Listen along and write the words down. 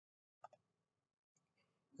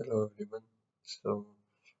Hello everyone. So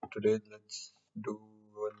today let's do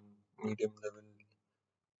one medium level.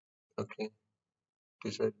 Okay,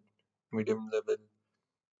 this is a medium level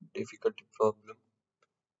difficulty problem.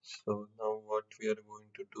 So now what we are going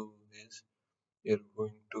to do is we are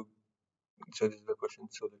going to this is the question.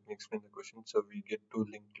 So let me explain the question. So we get two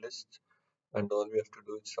linked lists and all we have to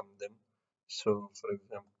do is sum them. So for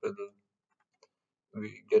example,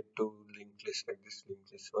 we get two linked lists like this: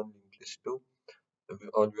 linked list one, linked list two.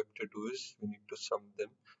 All we have to do is we need to sum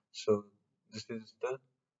them. So this is the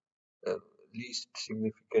least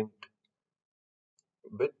significant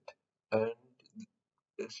bit, and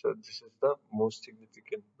so this is the most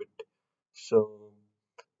significant bit. So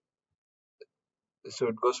so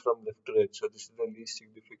it goes from left to right. So this is the least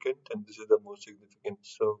significant and this is the most significant.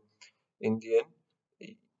 So in the end,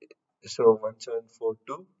 so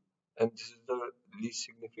 1742, and this is the least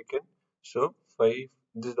significant. So 5,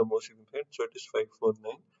 this is the most significant, so it is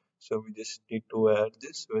 549. So we just need to add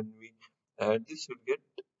this. When we add this, we'll get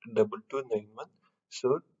 2291.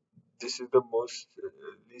 So this is the most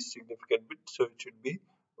least significant bit, so it should be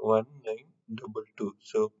 1922.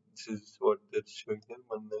 So this is what that's showing here,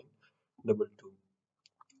 1922.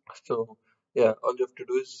 So yeah, all you have to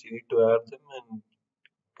do is you need to add them and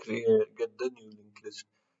get the new linked list.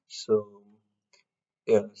 So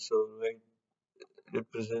yeah, so right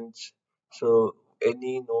represents, so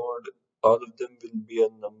any node, all of them will be a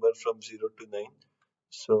number from 0 to 9.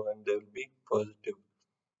 So and they will be positive.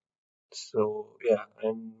 So yeah,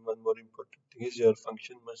 and one more important thing is your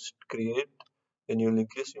function must create a new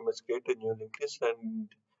linked list. You must create a new linked list,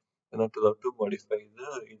 and you're not allowed to modify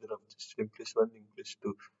the either of this linked list one, linked list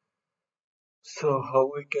two. So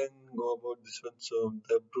how we can go about this one? So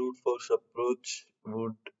the brute force approach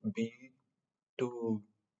would be to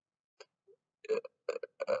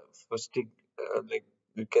first thing, like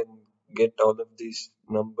we can get all of these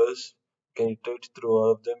numbers, can iterate through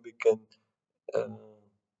all of them. Uh,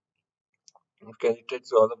 we can iterate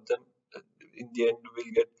through all of them. In the end,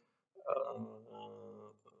 we'll get,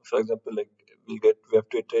 for example, like we have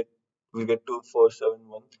to iterate. We get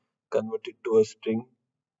 2471, convert it to a string,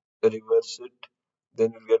 reverse it,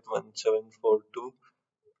 then we get 1742.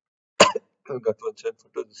 We got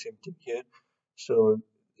 1742, the same thing here. So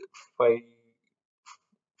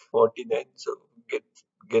 549. So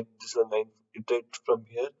get this a 9, iterate from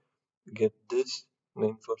here, get this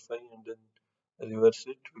 945, and then reverse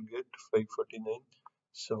it, we get 549.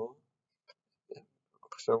 So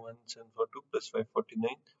so 1742 plus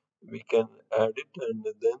 549, we can add it, and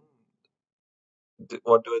then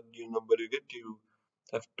whatever new number you get, you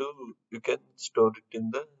can store it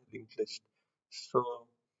in the linked list. So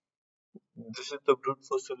this is the brute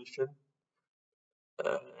force solution,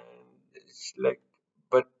 and it's like,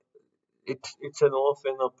 but it's an O of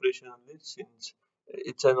n operation only. Since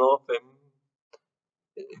it's an O of m,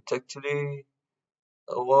 it's actually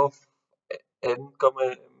O of n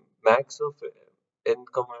comma m, max of n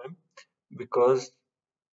comma m, because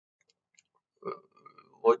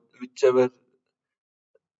whichever,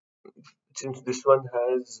 since this one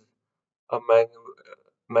has a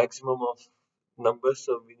maximum of numbers,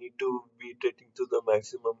 so we need to be iterating to the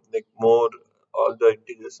maximum, like more all the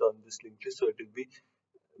integers on this linked list. So it will be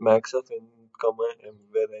max of n comma m,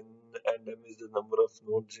 where n and m is the number of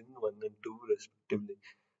nodes in 1 and 2 respectively,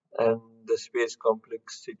 and the space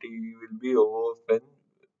complexity will be O of n,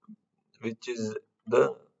 which is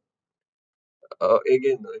the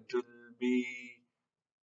again it will be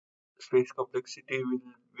space complexity will,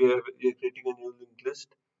 we are creating a new linked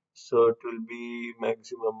list, so it will be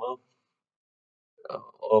maximum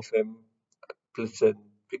of m plus n,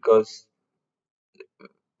 because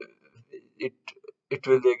it it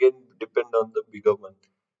will again depend on the bigger one,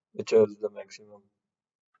 whichever is the maximum.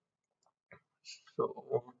 So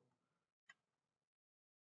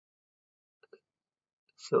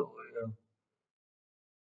yeah.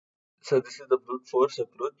 So this is the brute force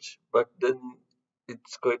approach, but then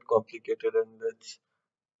it's quite complicated, and let's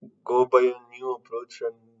go by a new approach,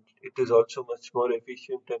 and it is also much more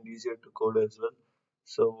efficient and easier to code as well.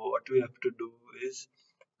 So what we have to do is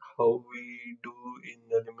how we do in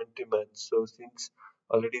elementary math. So since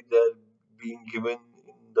already they are being given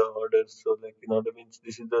in the order, so like in order means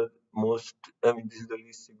this is the most, I mean this is the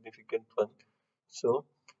least significant one. So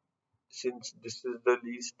since this is the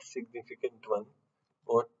least significant one,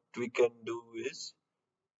 what we can do is,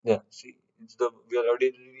 yeah, see, it's the, we are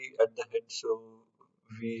already at the head, so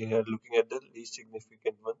we are looking at the least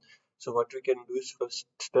significant one. So what we can do is, first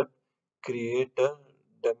step, create a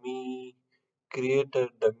dummy, create a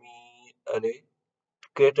dummy array,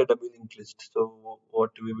 create a dummy linked list. So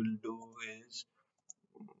what we will do is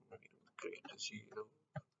create a zero.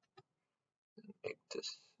 like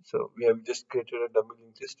this. So we have just created a dummy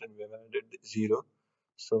linked list and we have added 0.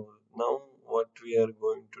 So now what we are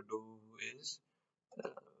going to do is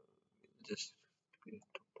just create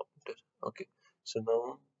a pointer. Okay. So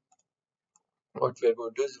now what we are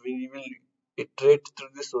going to do is we will iterate through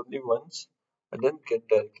this only once and then get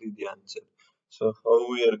directly the answer. So how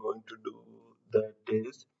we are going to do that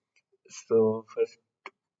is, so first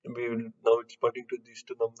we will, now it's pointing to these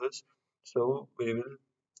two numbers. So we will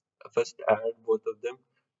first add both of them.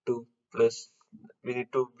 2 plus, we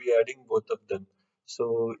need to be adding both of them.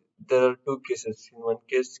 So there are two cases. In one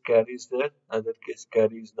case carry is there, other case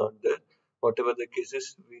carry is not there. Whatever the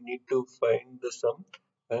cases, we need to find the sum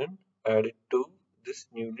and add it to this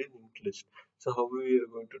newly linked list. So how we are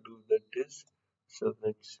going to do that is, so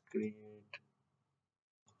let's create,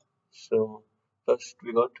 so first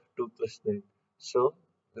we got 2 plus 9. So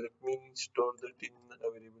let me store that in a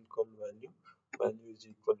variable called value. Value is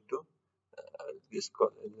equal to, this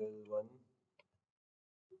call ll1.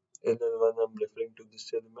 ll1 I'm referring to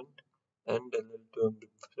this element, and ll2 I'm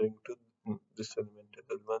referring to this element.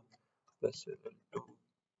 ll1 plus ll2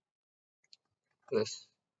 plus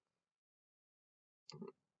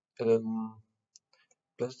ll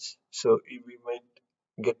plus. So if we might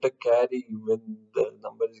get a carry when the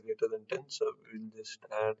number is greater than 10, so we'll just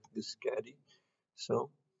add this carry.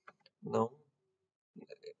 So now,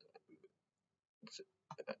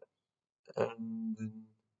 and then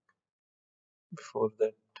before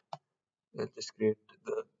that, let's just create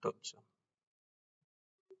the touch.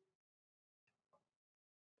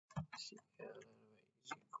 CLY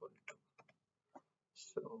is equal to,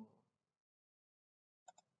 so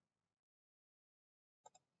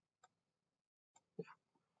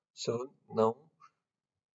so now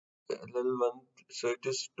ll1, so it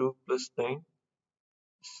is 2 plus 9.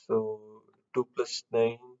 So 2 plus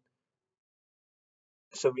 9,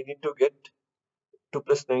 so we need to get 2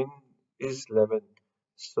 plus 9 is 11.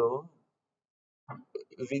 So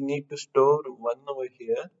we need to store 1 over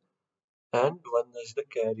here and 1 as the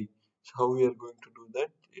carry. So how we are going to do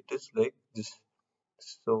that? It is like this.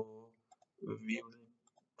 So we will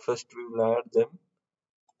first we will add them.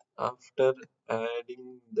 After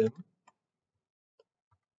adding them,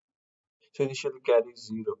 so initially carry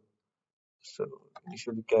 0. So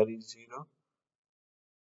initially carry 0.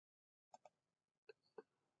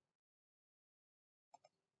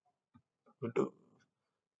 We'll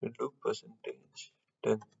do percentage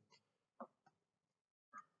 10.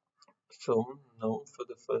 So now for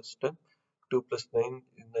the first step, 2 plus 9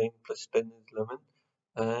 is 9 plus 10 is 11,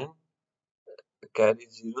 and carry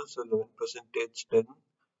 0, so 11 percentage 10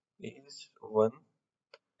 is 1.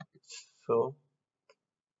 So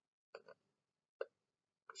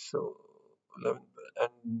so 11,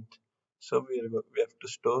 and so we have to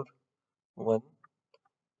store 1.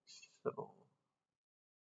 So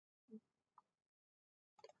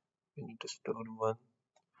we need to store 1.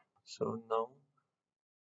 So now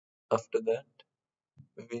after that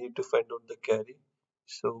we need to find out the carry.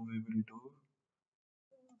 So we will do,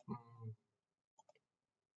 mm,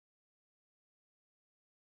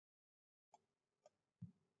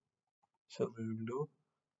 so we will do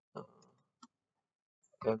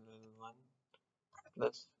ll1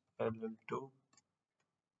 plus ll2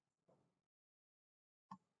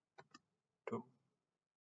 2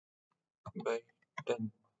 by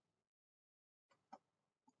 10.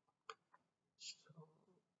 So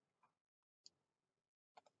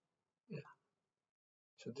yeah,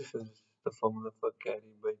 so this is the formula for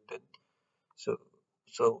carry by 10. So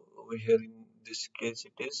over here in this case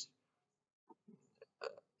it is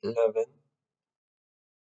 11.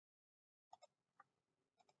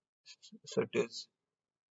 So it is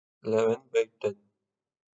 11 by 10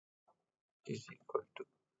 is equal to,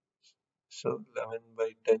 so 11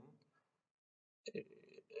 by 10, uh,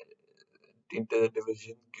 into the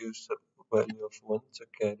division gives a value of 1. So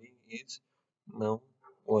carry is now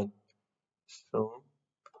 1. So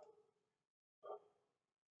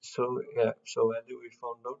yeah, so value we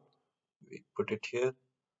found out, we put it here.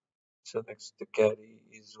 So next the carry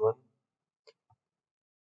is 1.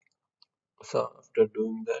 So after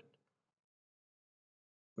doing that,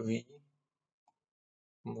 we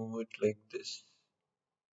move it like this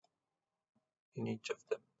in each of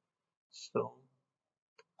them. So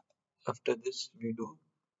after this we do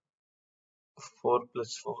 4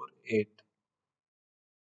 plus 4 8.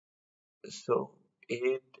 So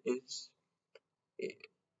 8 is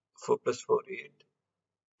 4 plus 4 8,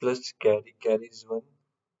 plus carry is 1,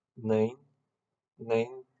 9,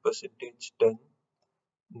 9 percentage 10,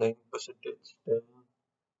 9 percentage 10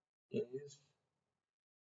 is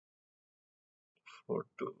 4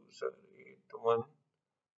 2 8 1,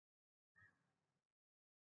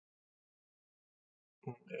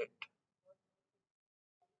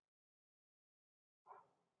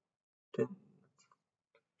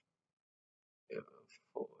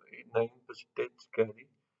 9 percentage carry.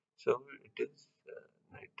 So it is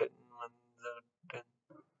 10 ones are 10,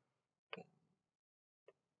 10.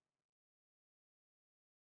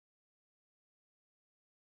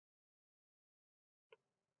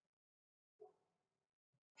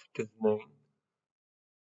 It is 9.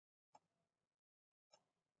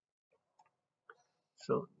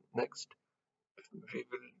 So next we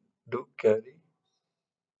will do carry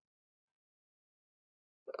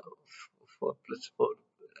 4 plus 4,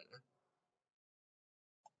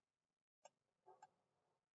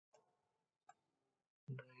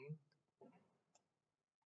 9.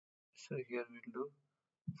 So here we'll do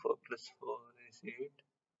 4 plus 4 is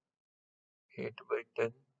 8, 8 by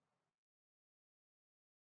 10.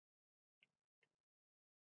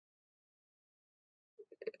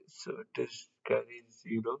 So it is carry is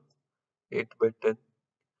 0, 8 by 10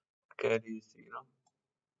 carry is 0.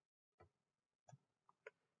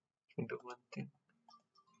 Into one thing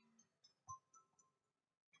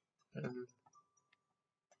and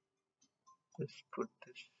let's put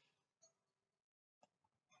this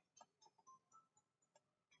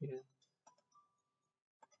here.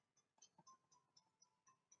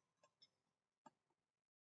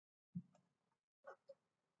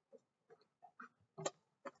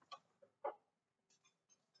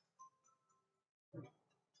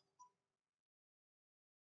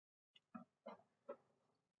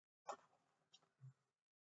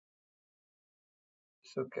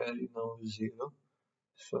 So carry now is 0.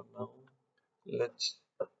 So now let's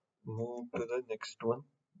move to the next one.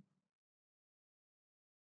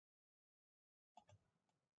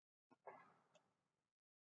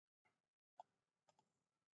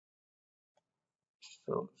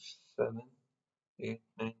 So 7, 8,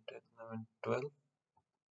 9, 10, 11, 12.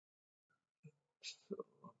 So,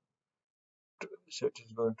 so it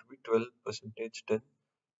is going to be 12 percentage 10.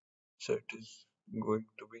 So it is going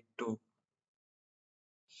to be 2.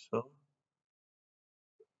 So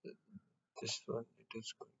this one it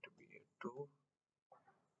is going to be a 2.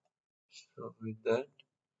 So with that,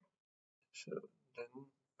 so then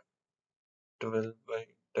 12 by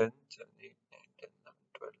 10, 7, 8, 9, 10, 11,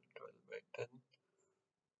 12, 12 by 10,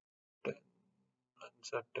 10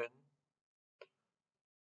 ones are 10.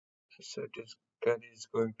 So it is carry is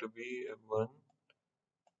going to be a 1.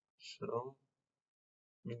 So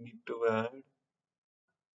we need to add,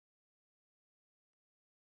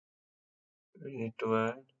 we need to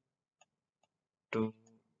add 2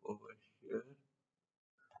 over here.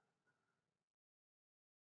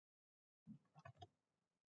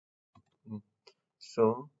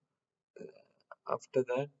 So after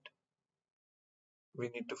that, we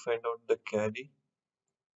need to find out the carry.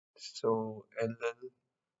 So LL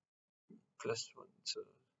plus 1. So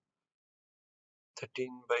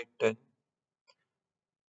 13 by 10.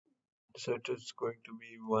 So it is going to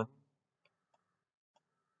be 1.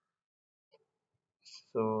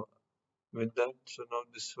 So with that, so now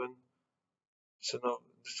this one, so now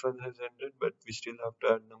this one has ended, but we still have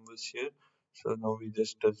to add numbers here. So now we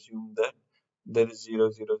just assume that there is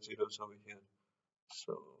 0, 0, zeros over here.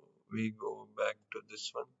 So we go back to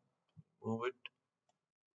this one, move it.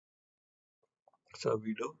 So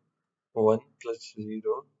we do 1 plus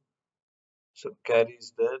 0. So carry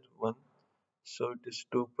is there 1. So it is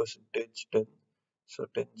 2 percentage 10. So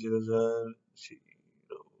 10 zeros are 0.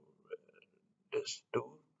 There's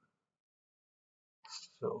 2.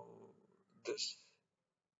 So this,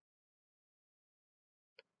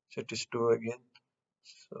 so it is 2 again.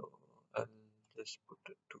 So I'll just put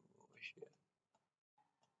a 2 over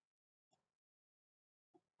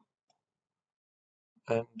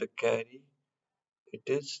here. And the carry, it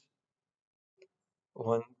is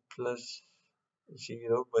 1 plus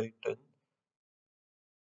 0 by 10.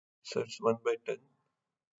 So it's 1 by 10.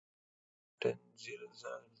 10 zeros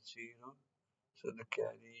are 0. So the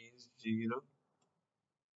carry is 0.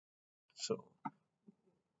 So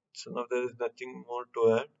now there is nothing more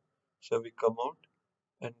to add. So we come out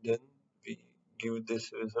and then we give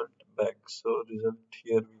this result back. So result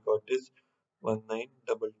here we got is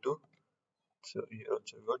 1922. So here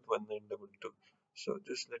also we got 1922. So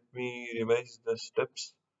just let me revise the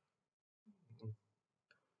steps.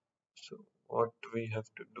 So what we have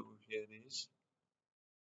to do here is,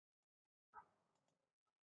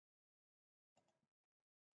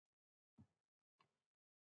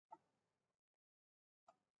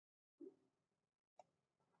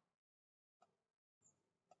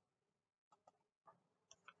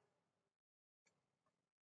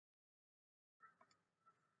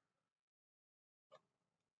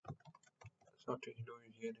 so what we do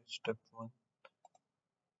here is step 1.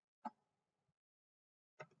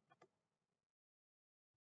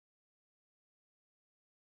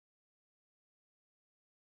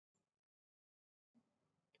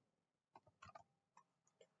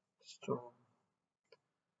 So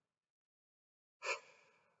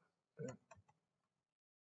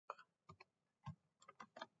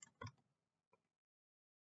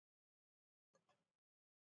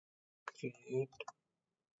create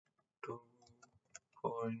two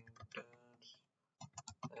pointers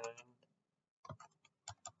and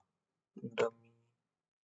dummy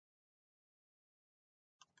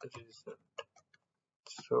result.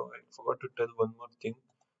 So I forgot to tell one more thing.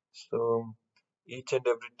 So each and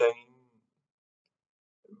every time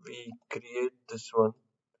we create this one,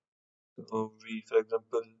 so we, for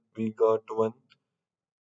example, we got one.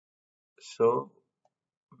 So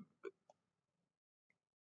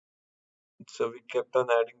we kept on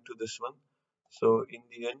adding to this one. So in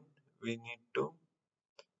the end, we need to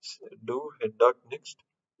do head dot next,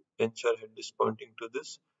 ensure head is pointing to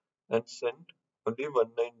this, and send only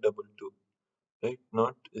 1922, right?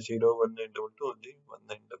 Not 01922, only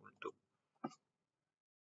 1922.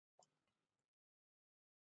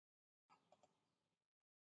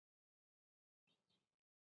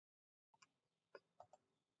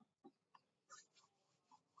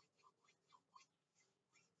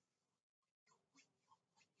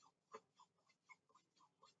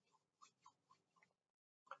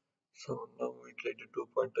 So now we created two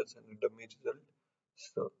pointers and a dummy result.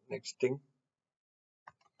 So next thing,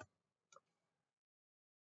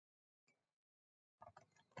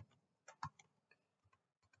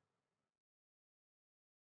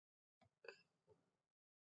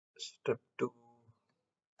 step two,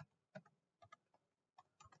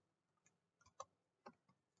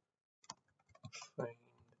 find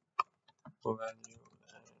value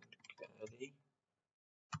and carry.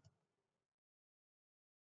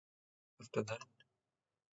 After that,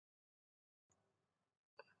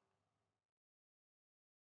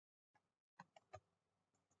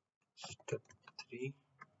 step three,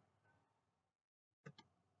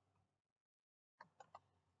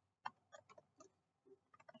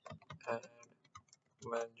 add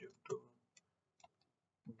value to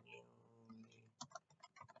newly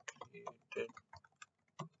created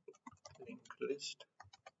linked list.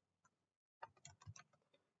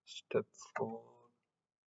 Step 4,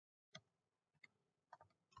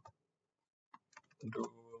 do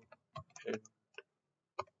head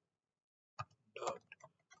dot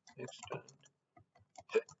next and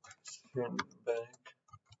send back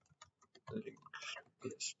linked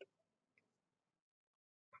list.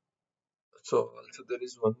 So also there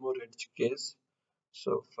is one more edge case.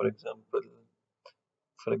 So for example,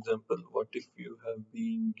 what if you have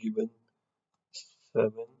been given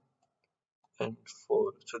 7 and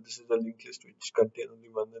 4? So this is a linked list which contain only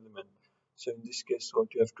one element. So in this case,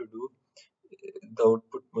 what you have to do, the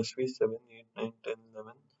output must be 7, 8, 9, 10,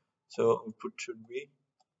 11. So output should be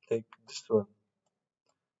like this one,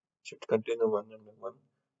 should contain a 1 and a 1.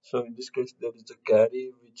 So in this case, there is a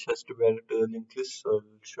carry which has to be added to the linked list. So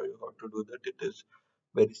I'll show you how to do that. It is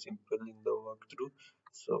very simple in the walkthrough.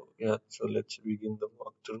 So yeah, so let's begin the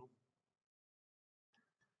walkthrough.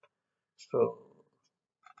 So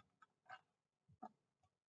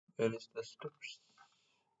where is the steps?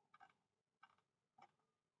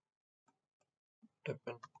 Step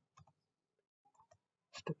and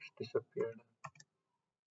steps disappeared.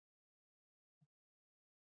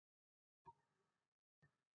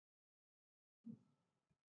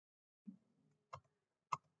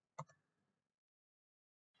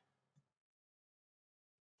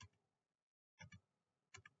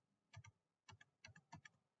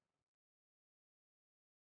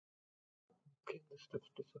 Okay, the steps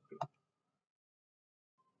disappeared.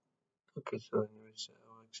 Okay, so anyways,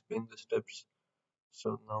 I'll explain the steps.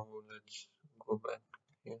 So now let's go back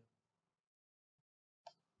here.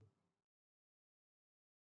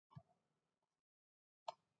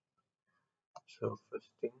 So first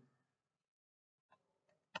thing,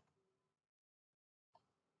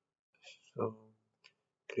 so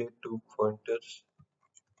create two pointers.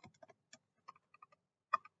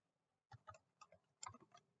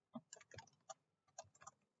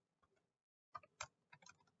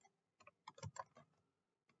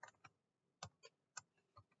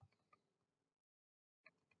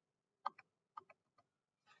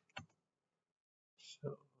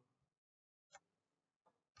 So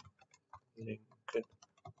linked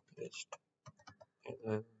list and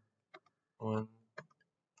then one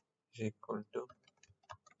is equal to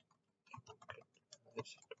linked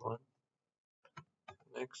list one.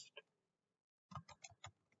 Next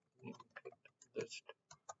linked list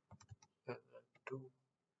and then two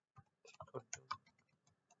is equal to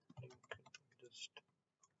linked list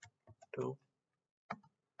two.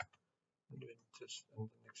 And this and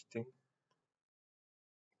the next thing,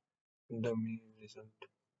 dummy result.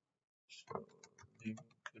 So linked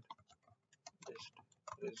list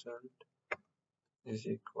result is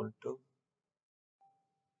equal to,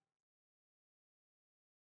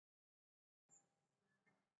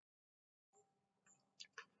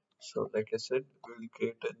 so like I said, we will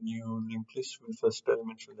create a new linked list. We'll first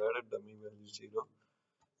element will add a dummy value 0.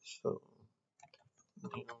 So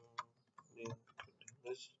new linked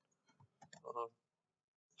list of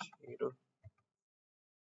 0.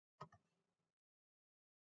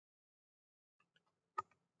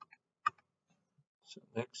 So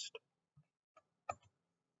next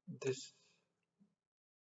this,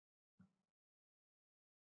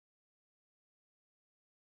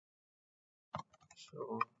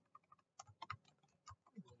 so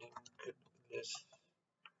linked list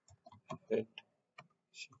head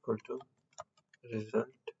is equal to result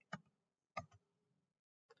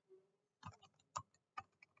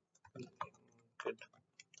linked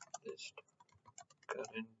list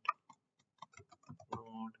current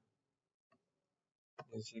node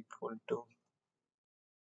is equal to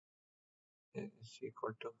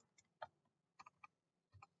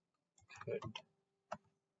head.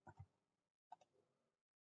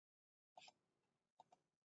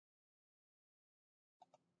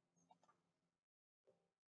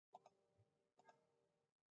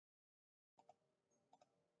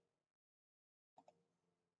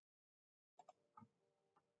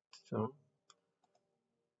 So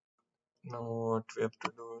now what we have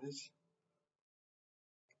to do is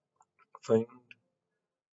find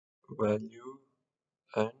value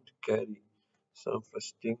and carry. So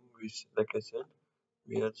first thing which, like I said,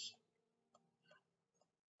 we are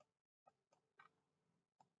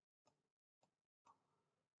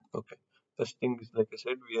okay. First thing is, like I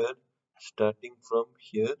said, we are starting from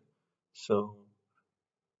here. So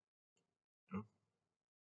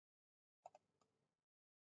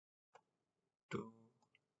 2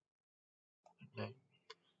 9.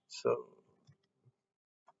 So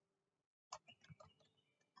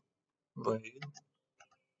while,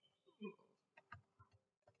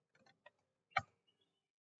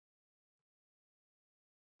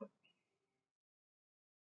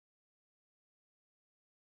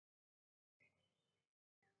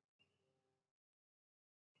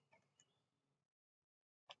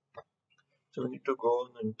 so we need to go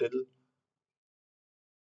on until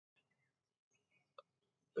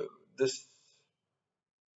this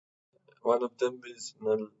one of them is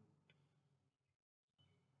null.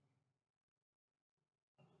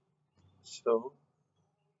 So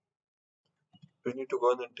we need to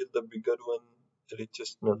go on until the bigger one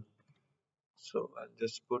reaches null. So I'll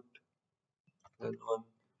just put L1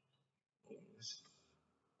 is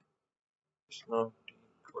not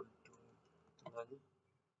equal to null,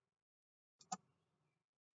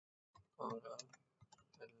 or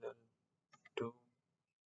L2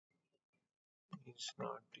 is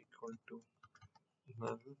not equal to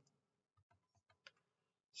null.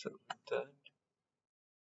 So with that,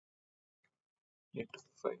 need to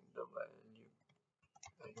find the value.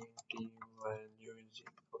 int value is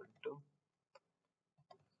equal to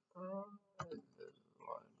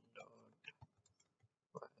L1 dot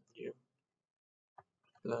value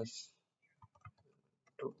plus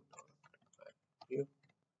 2 dot value,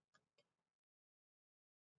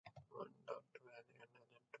 1 dot value,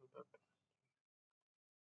 another 2 dot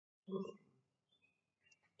value,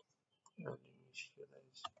 and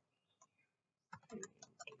initialize int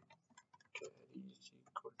carry is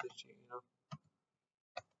equal to 0,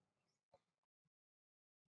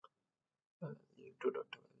 value 2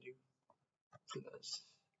 dot value plus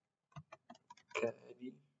carry.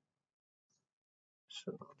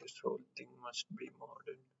 So now this whole thing must be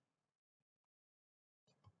modern.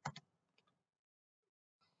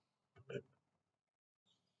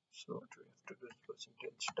 So what we have to do is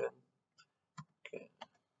percentage 10. Okay,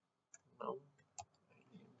 now carry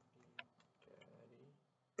is equal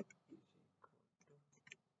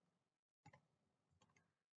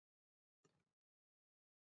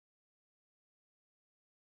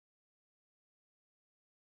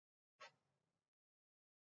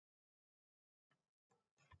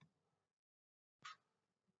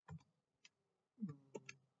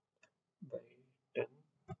by 10.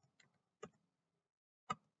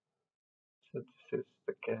 So this is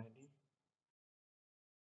the carry.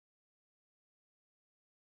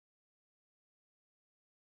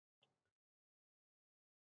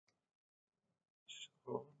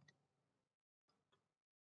 So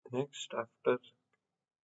next, after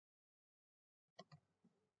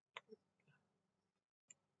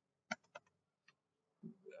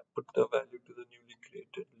put the value to the newly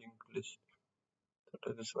created linked list.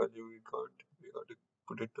 That is this value we got to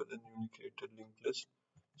put it to the newly created linked list.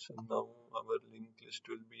 So now our linked list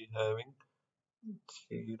will be having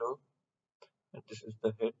 0, and this is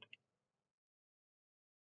the head.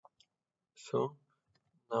 So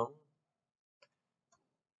now,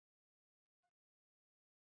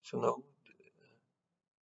 so now,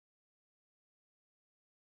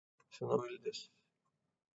 so now we'll just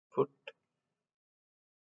put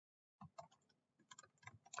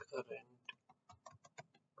current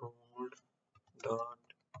node dot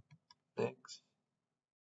next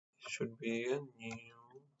should be a new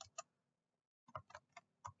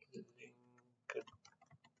linked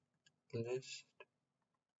list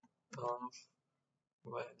of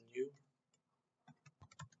value.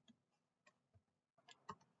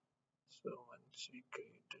 So once we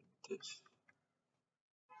created this,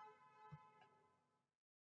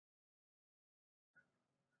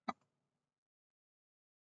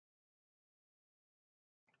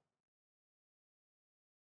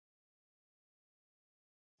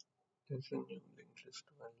 there's a new linked list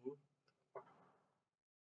value.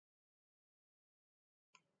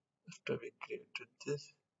 After we created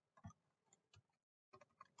this,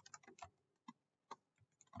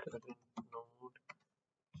 current node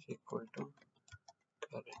is equal to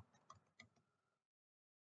current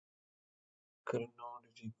current node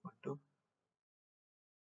is equal to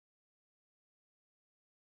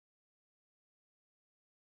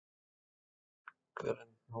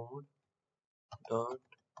current node dot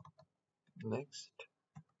next.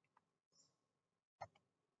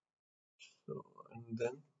 So and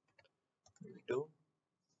then we do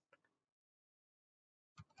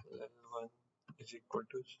L1 is equal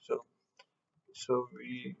to, so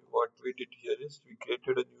we what we did here is we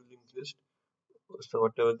created a new linked list. So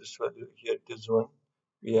whatever this value here it is 1,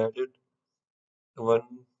 we added 1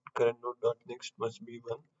 current node dot next must be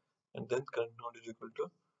 1, and then current node is equal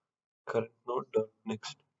to current node dot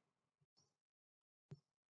next.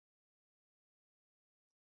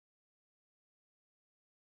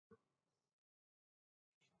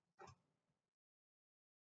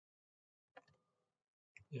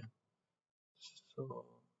 Yeah. So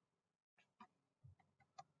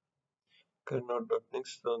current node dot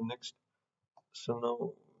next. So next. So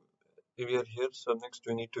now we are here. So next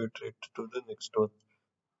we need to iterate to the next one.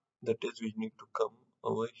 That is, we need to come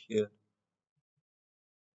over here.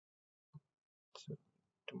 So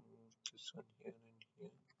to move this one here and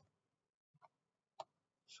here.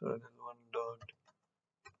 So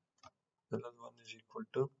ll1 is equal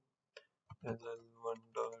to ll1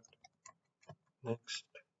 dot next,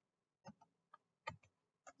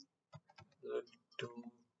 ll2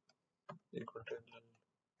 equal to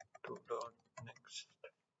ll2 dot next.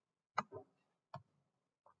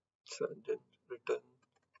 So then return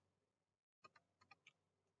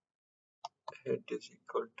head is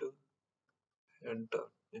equal to head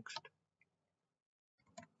dot next.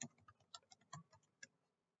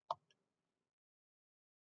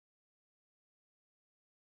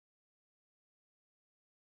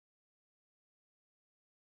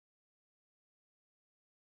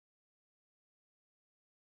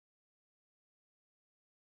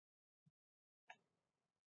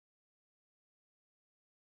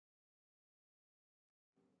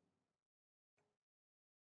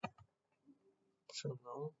 So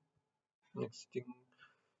now next thing.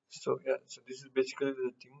 So yeah, so this is basically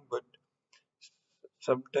the thing, but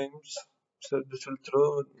sometimes, so this will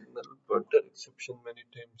throw null pointer exception many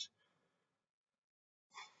times.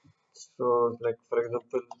 So like for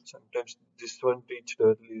example, sometimes this one reached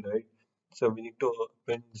early, right? So we need to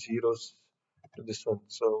append zeros to this one.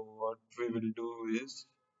 So what we will do is,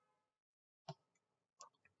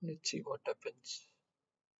 let's see what happens.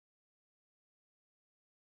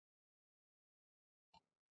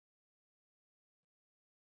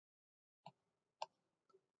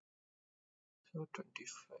 So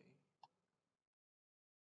 25.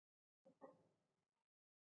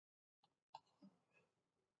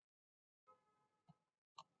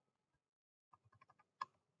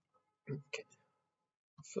 Okay.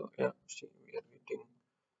 So yeah, see we are getting.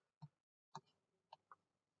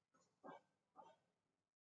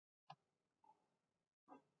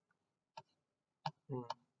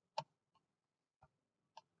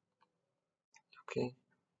 Okay.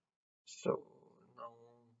 So now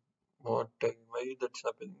why that's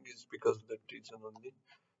happening is because of that reason only.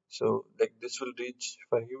 So like this will reach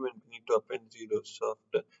 5 and we need to append zeros. So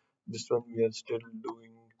after this one we are still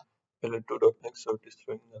doing ll2.next, so it is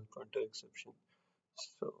throwing null pointer exception.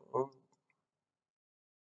 So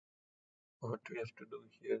what we have to do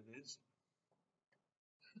here is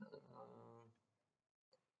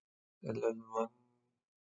ll1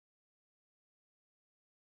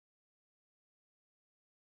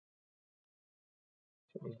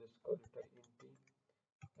 So we'll just call it a int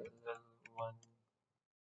ll1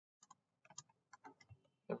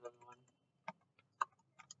 ll1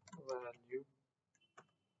 value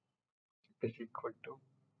is equal to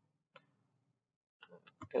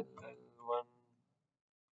ll1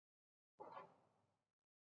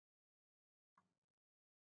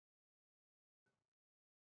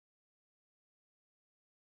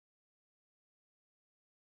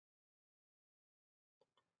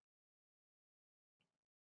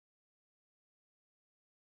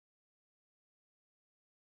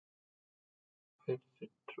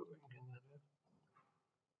 it's throwing an error.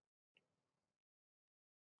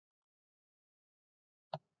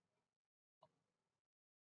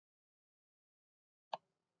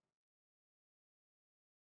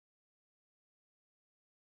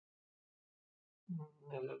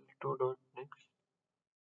 ll2 dot next.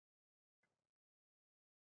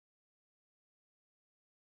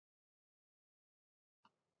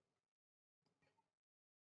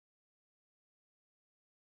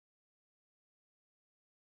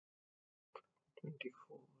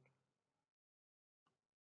 Twenty-four.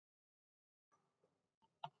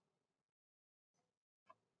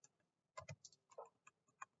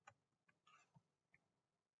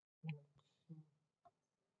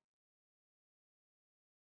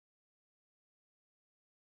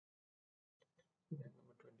 Then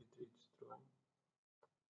number 23 is throwing.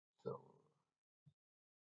 So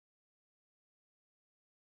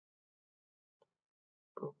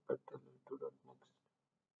go back to ll2 dot next.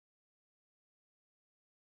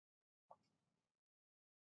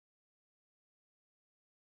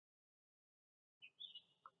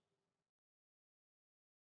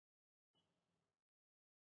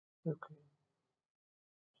 Okay,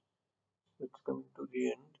 so it's coming to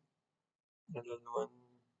the end. ll1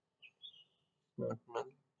 not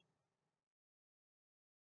null.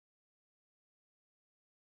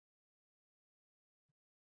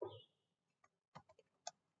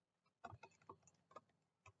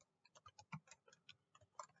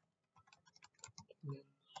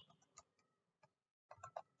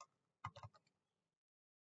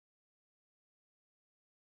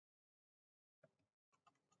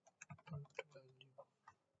 Then value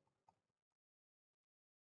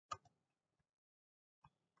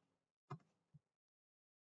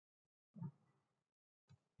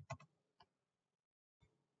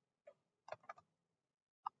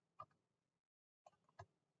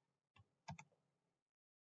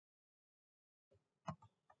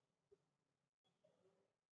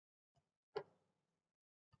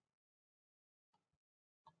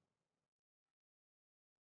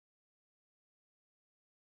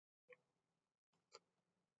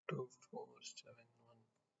 2471.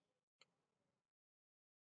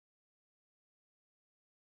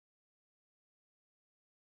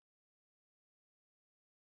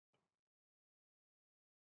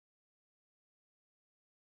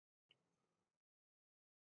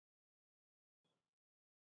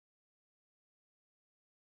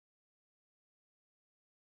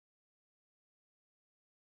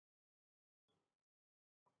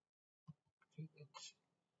 Okay, that's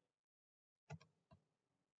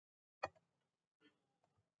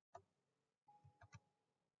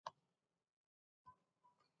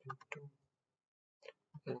into,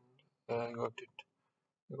 and I got it.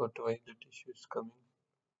 I got why that issue is coming.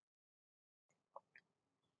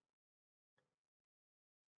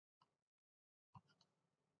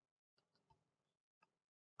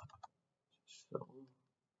 So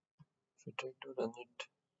if we try to run it,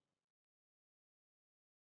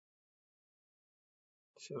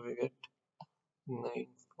 so we get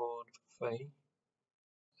 945,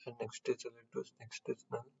 and next is ll2, next is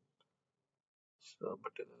null. So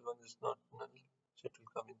but ll1 is not null, so it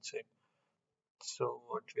will come inside. So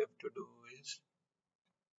what we have to do is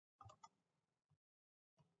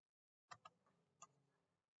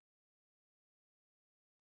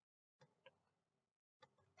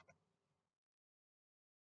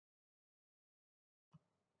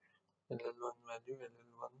ll1 value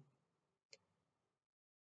ll1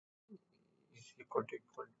 is equal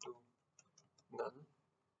to null.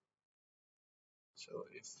 So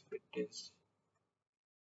if it is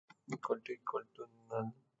equal to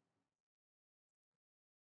null,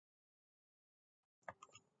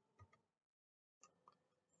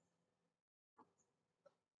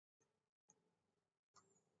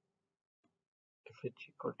 if it's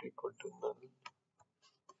equal to null,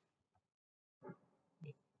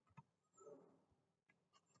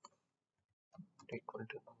 equal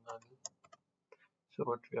to null. So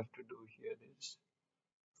what we have to do here is,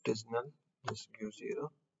 if it is null, just give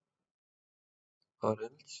 0, or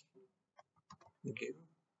else give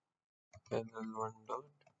ll1 dot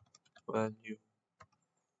value.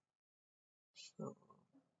 So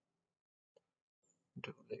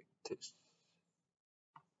do like this.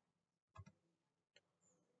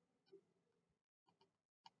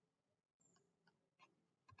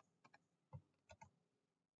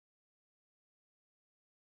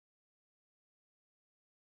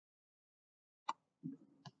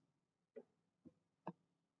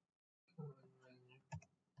 Value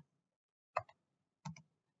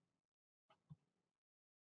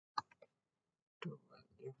to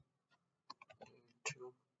value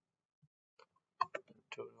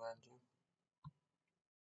to value.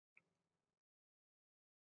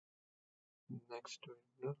 Next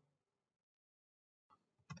window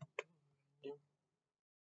to value.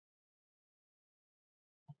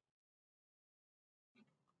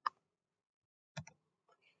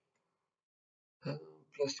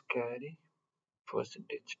 Plus carry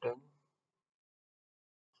percentage done.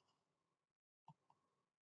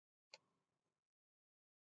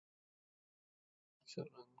 So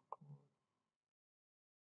run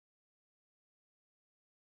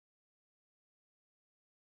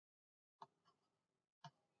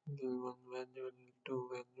L1 value, L2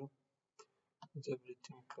 value. Is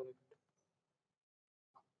everything correct?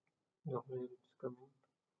 Now where it's coming?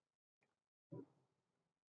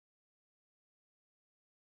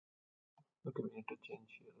 Okay, we need to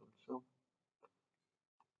change here also.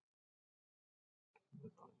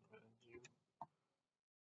 L1 value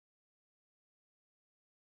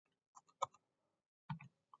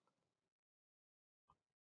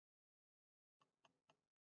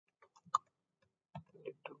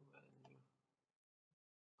L2 value.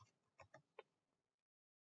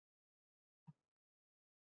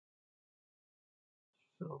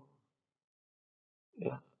 So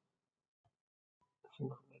yeah, so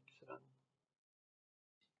now let's run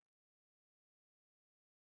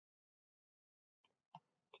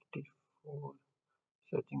 34.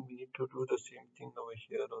 So I think we need to do the same thing over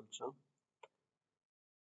here also.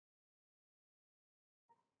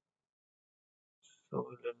 So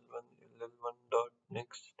ll1 dot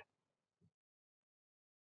next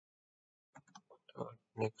dot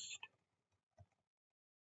next.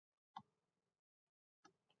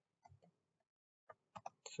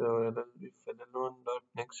 So if ll1 dot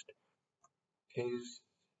next is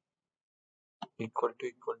equal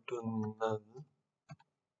to null,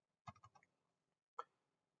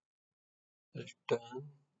 return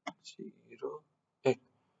 0. If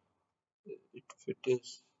it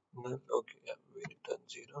is null, okay, yeah, we return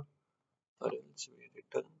 0, or else we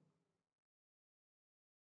return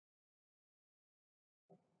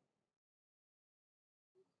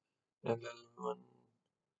ll1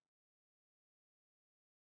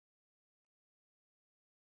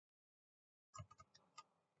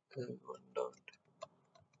 ll1 dot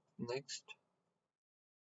next.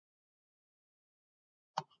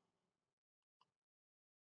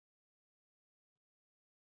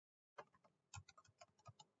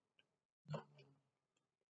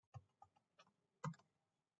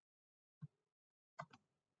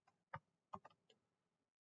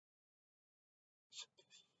 So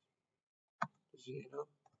 0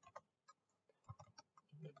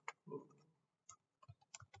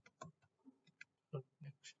 dot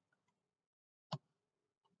next.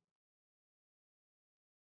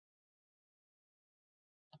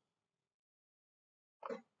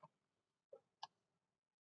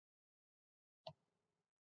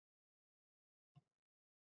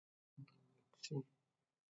 See,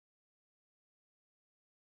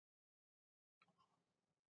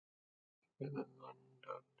 ll1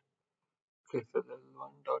 dot if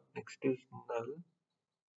ll1 dot next is null,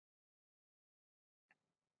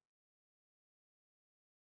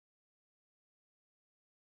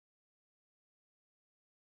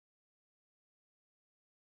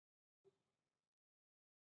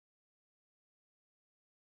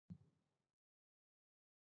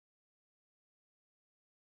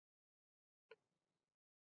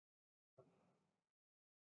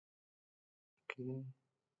 okay.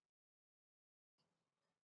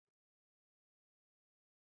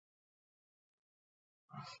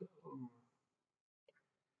 So,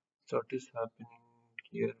 so what is happening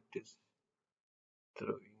here? It is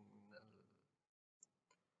throwing null.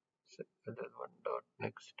 So ll1 dot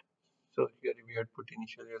next. So here we had put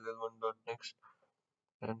initially ll1 dot next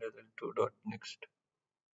and ll2 dot next.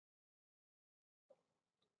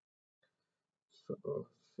 So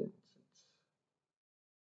since it's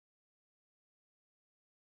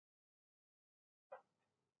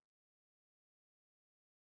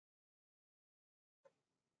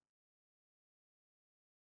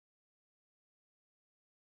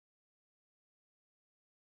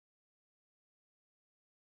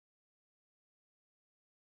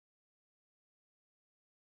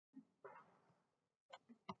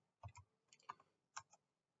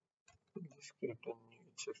just create a new,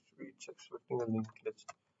 it's expecting a linked list.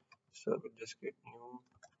 So we'll just create new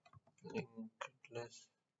linked list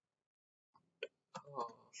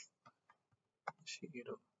of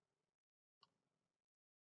 0.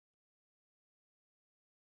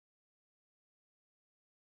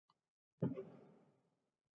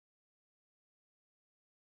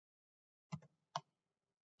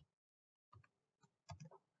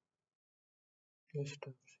 List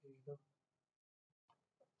of 0.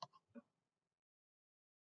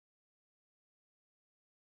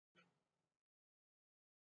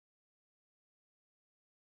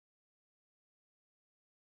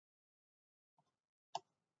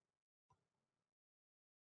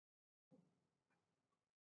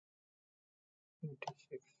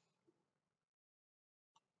 Six.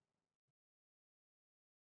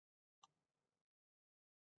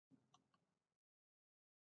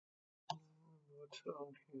 What's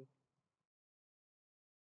around here?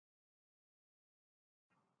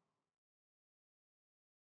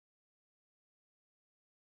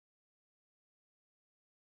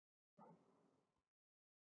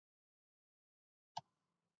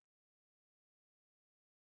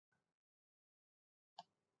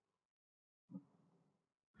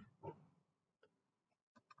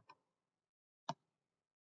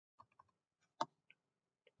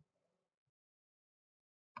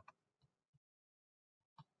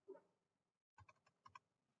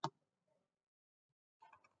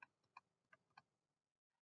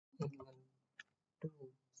 And then do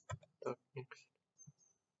dot next.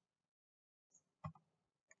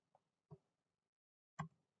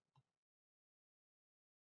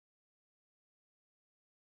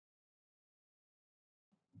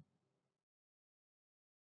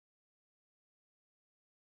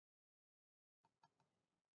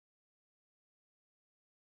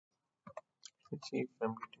 Let's see if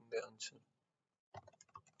I'm getting the answer.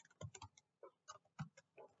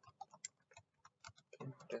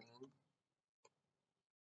 Pentagon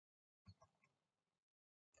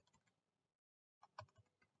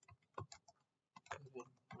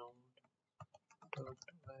current node dot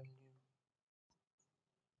value.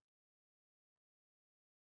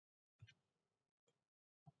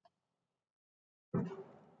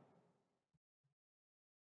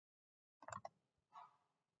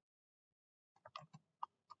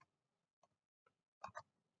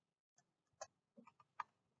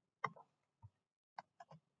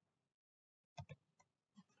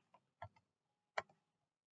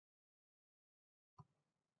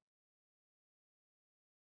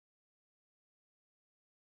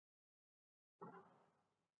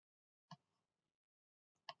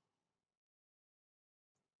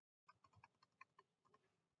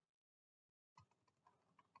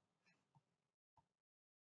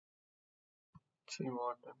 See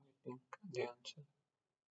what I'm getting the answer.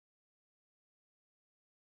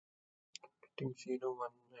 Getting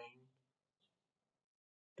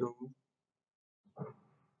 0192.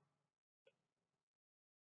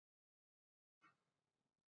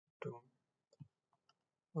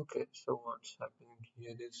 Okay, so what's happening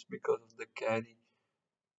here is because of the carry.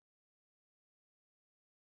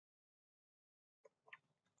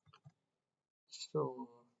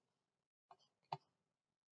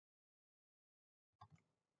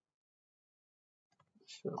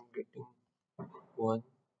 So I'm getting 1.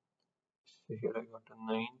 So here I got a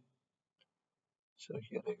 9. So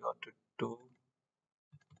here I got a 2.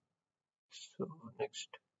 So next.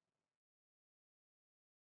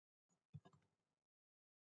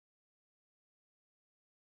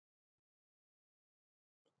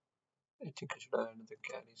 I think I should add the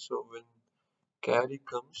carry. So when carry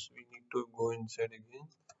comes, we need to go inside again.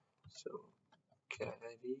 So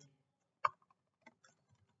carry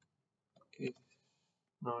is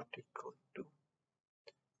not equal to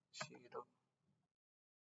 0.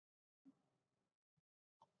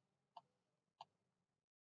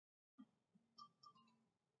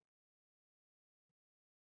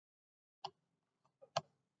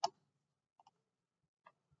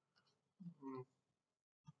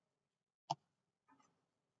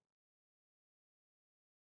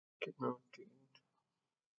 Cannot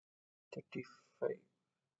 35.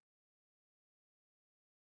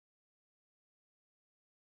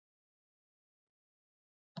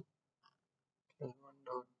 L1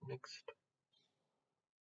 dot next.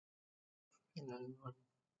 L1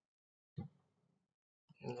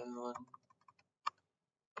 L1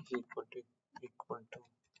 is equal to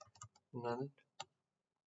null.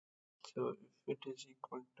 So if it is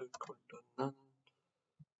equal to null,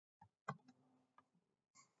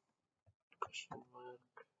 question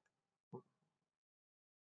mark,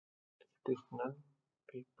 if it is null,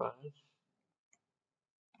 we pass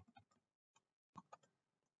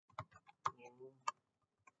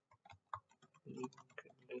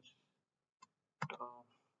LinkedList of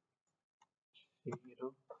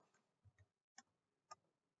 0,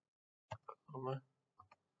 comma,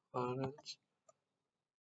 or else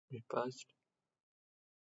we passed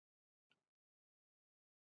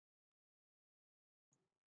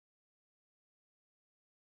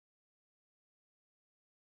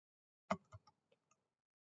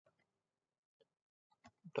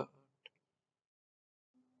dot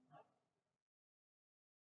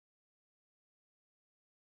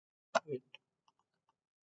with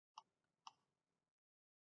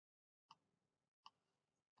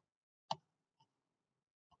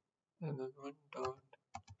another one dot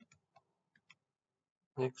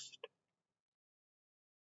next,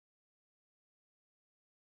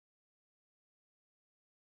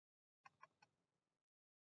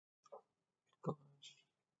 because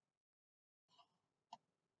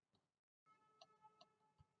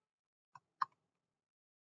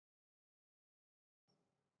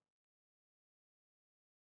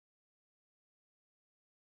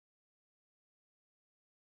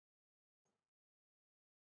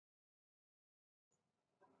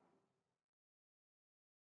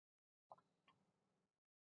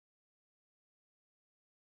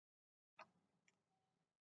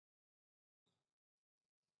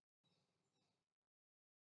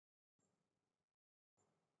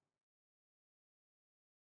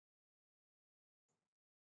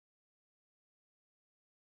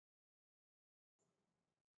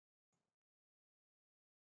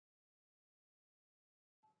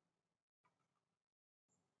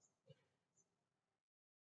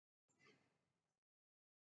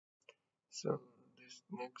so this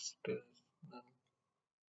next is none.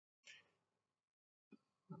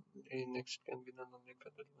 The next can be none only if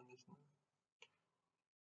other one is none.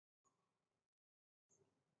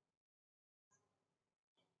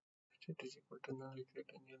 It is equal to null, we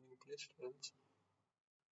create a new linked list, else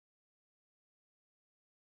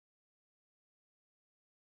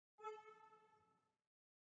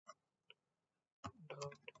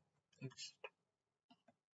dot next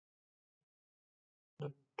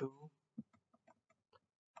dot do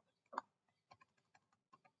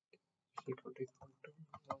is equal to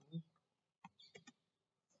null in this thing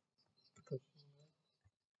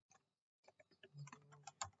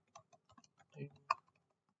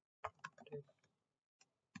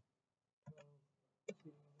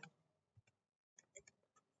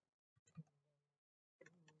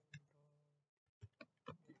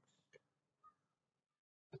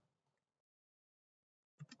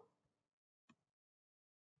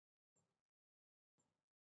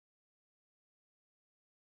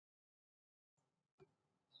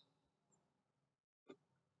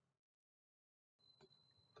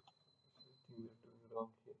we are doing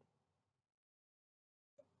wrong here.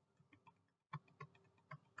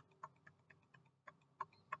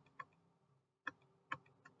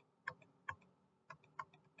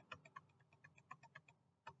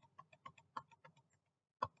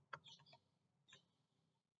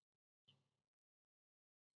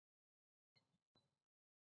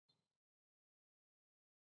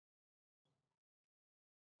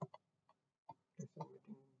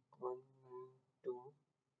 Submitting 192.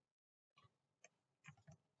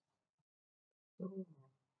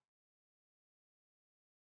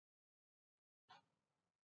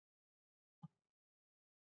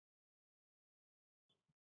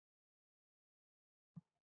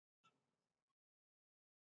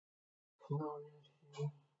 So now we are here.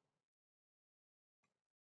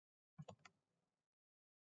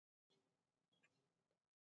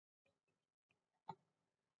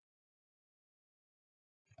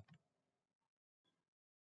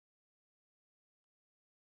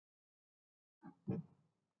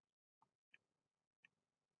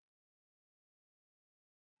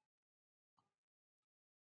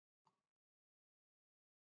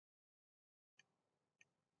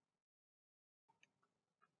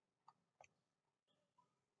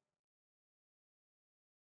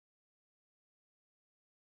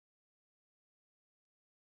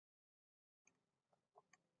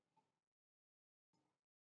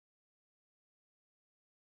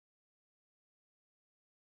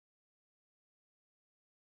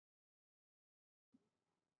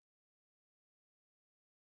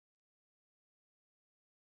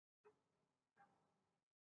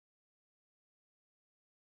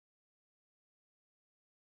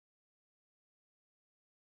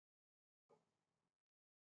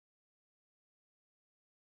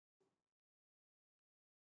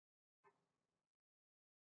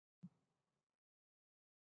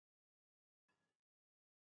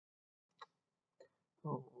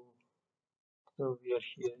 Oh, so we are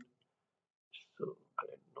here. So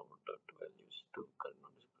current node dot values to current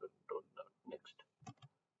node is current node dot next.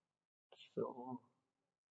 So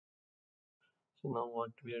now what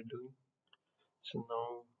we are doing? So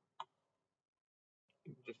now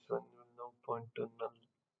this one will now point to null.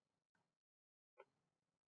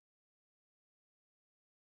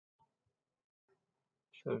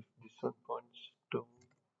 So if this one points to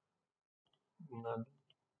null,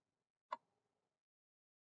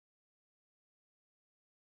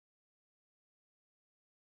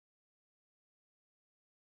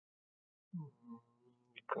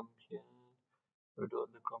 we come here, we do all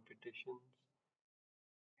the computations.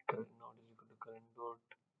 Current node is equal to current node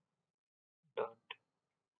dot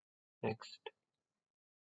next.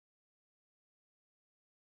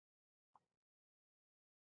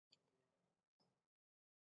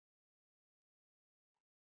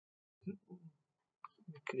 We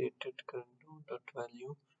created current node dot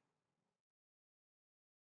value.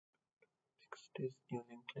 Next is new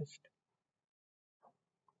linked list.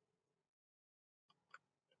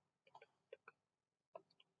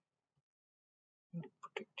 We'll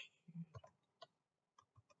put it here.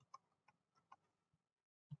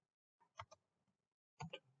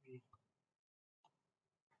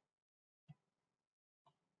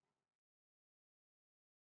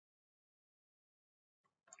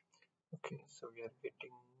 Okay, so we are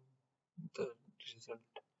getting the result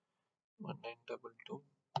 1922.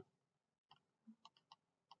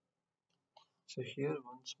 So here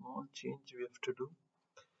one small change we have to do.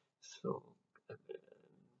 So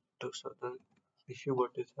to solve the issue,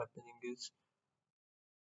 what is happening is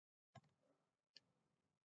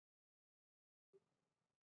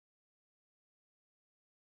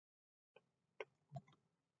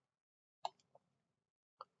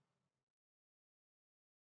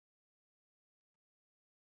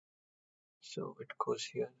so it goes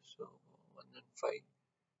here. So 1 and 5.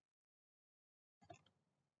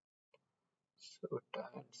 So it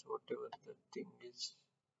adds whatever the thing is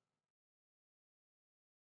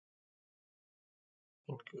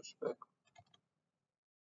and gives back.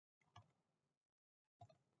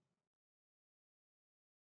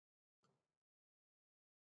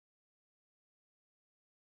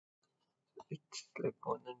 It's like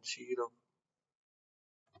 1 and 0.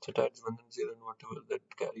 So it adds 1 and 0 and whatever that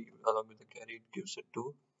carry along with the carry it gives a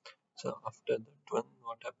 2. So after that one,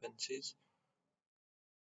 what happens is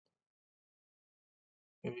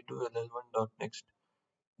when we do ll1 dot next,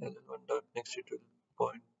 ll1 dot next it will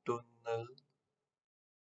point to null,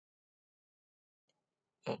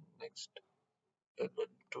 and next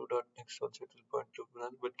ll2 dot next also it will point to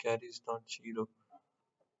null, but carry is not 0,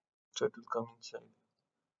 so it will come inside.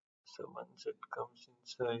 So once it comes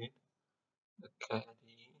inside, the carry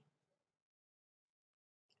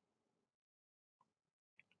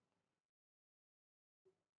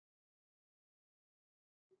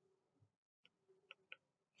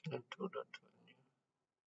ll2 dot value.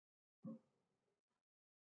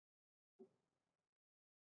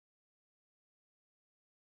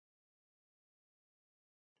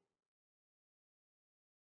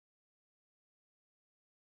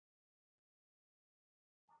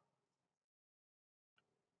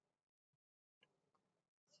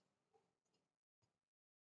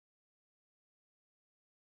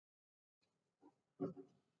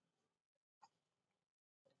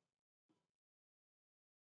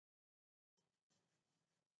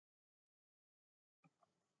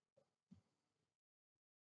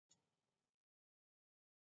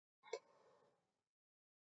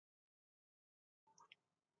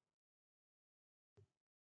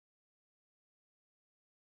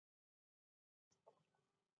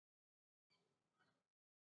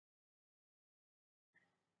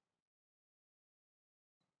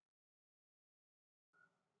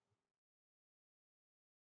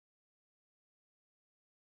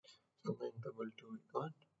 So 922 we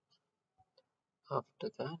got. After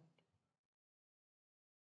that,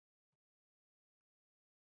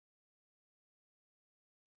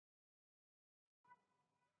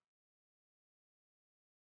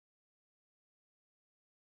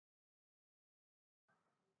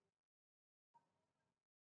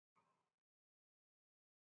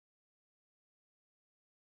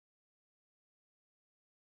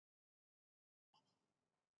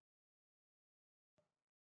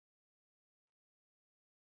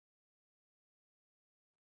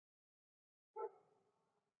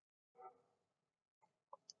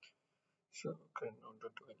 so current node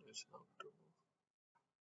dot value is now to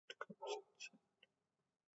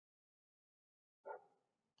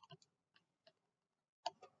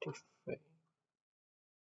identify.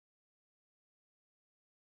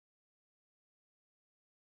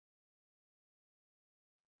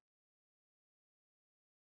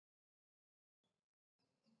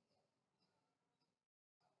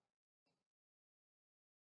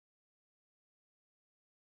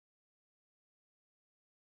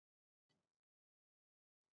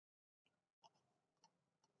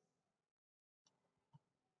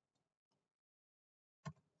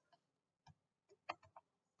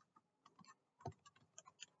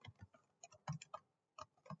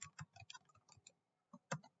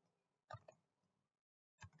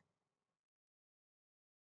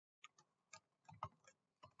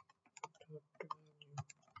 It's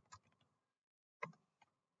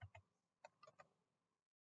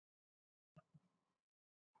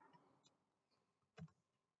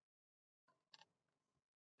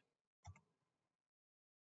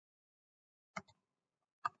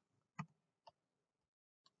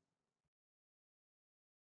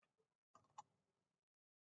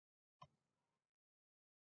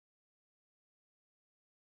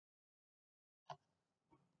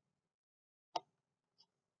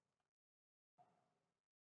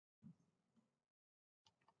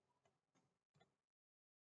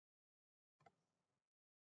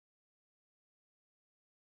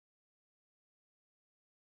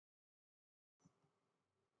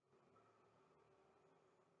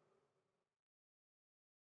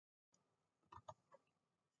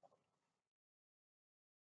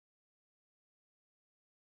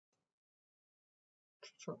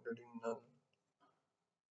already null.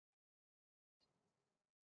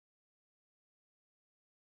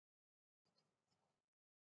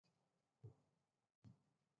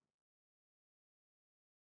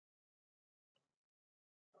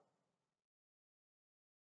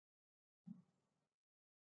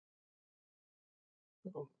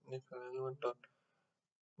 So if element dot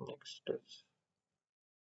next is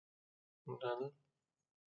null,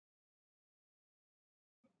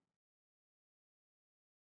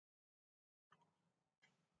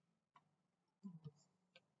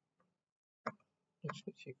 this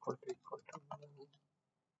is equal to null.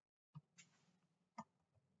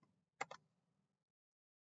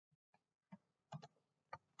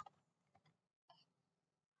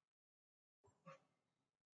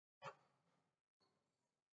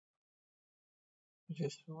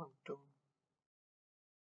 Just want to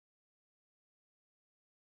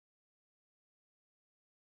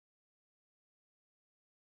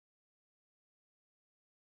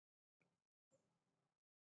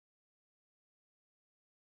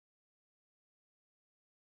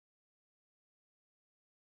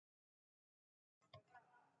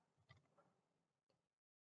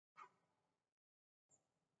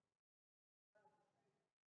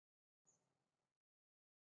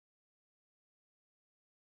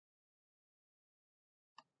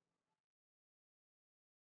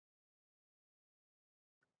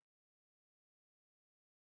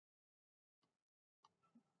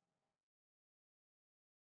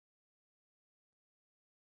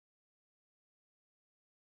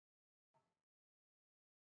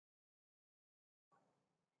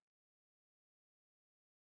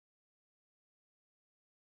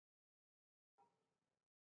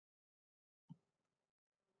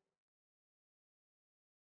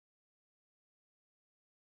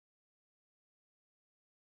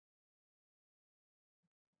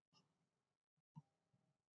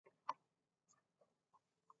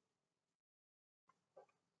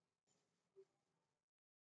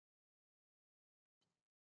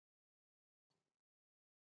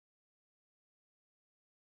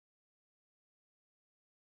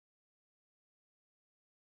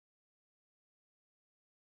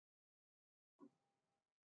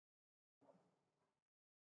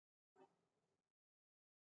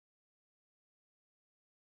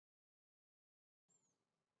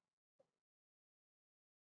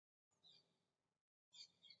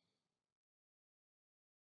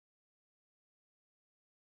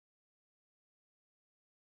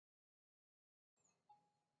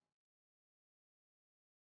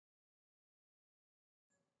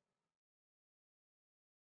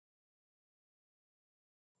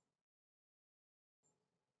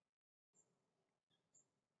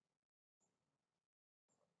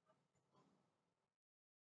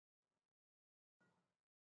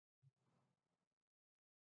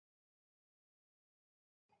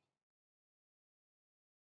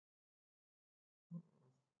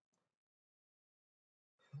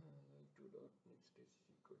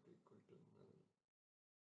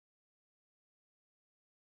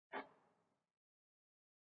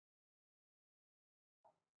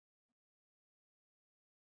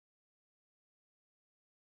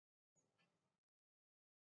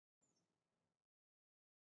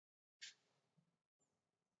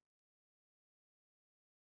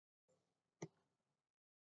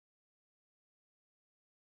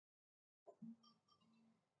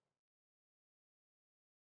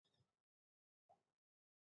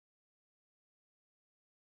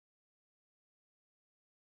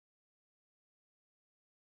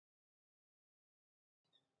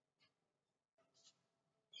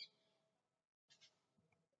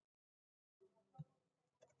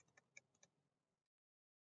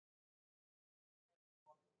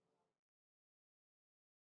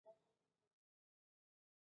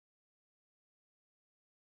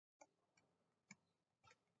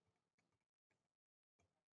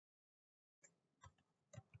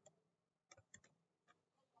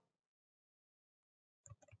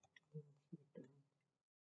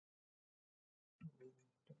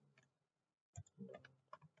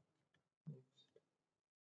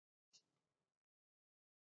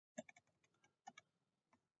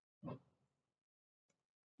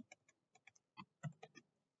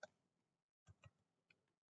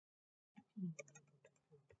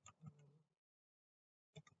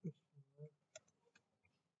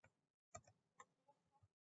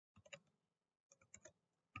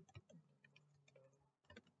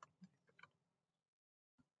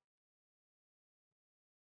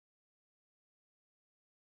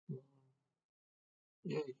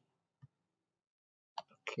Yeah,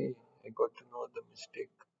 okay, I got to know the mistake.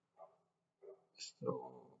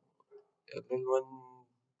 So LL1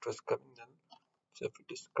 was coming null. So if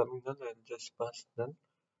it is coming null, I'll just pass null,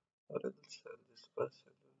 or else I'll just pass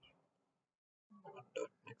LL1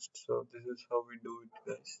 dot next. So this is how we do it,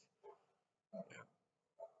 guys. Yeah.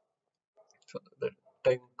 So the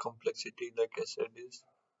time complexity, like I said, is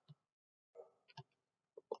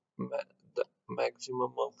the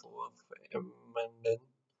maximum of O of M and N,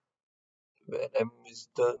 where M is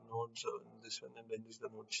the nodes on this one and N is the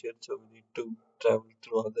node shared. So we need to travel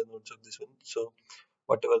through all the nodes of this one. So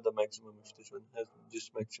whatever the maximum, if this one has this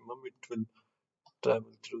maximum, it will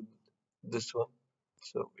travel through this one.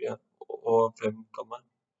 So yeah, O of M comma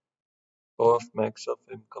O of max of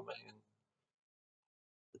M comma N.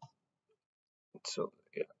 So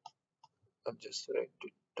yeah, I'll just write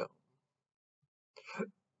it down.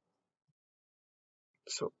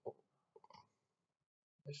 So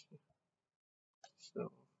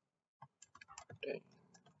so time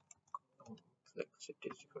complexity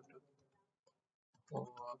is equal to O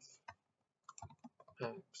of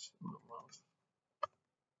maximum of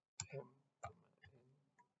M comma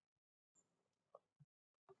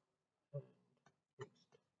N and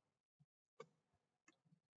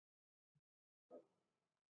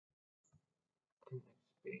next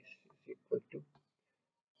space is equal to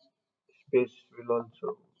space will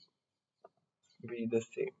also be the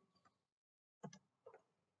same.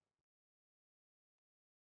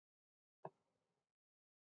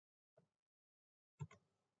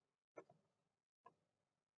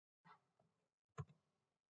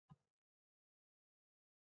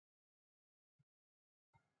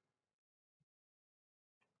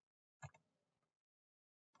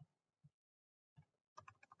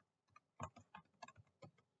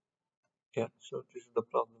 Yeah, so this is the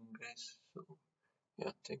problem, guys. So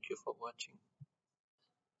yeah, thank you for watching.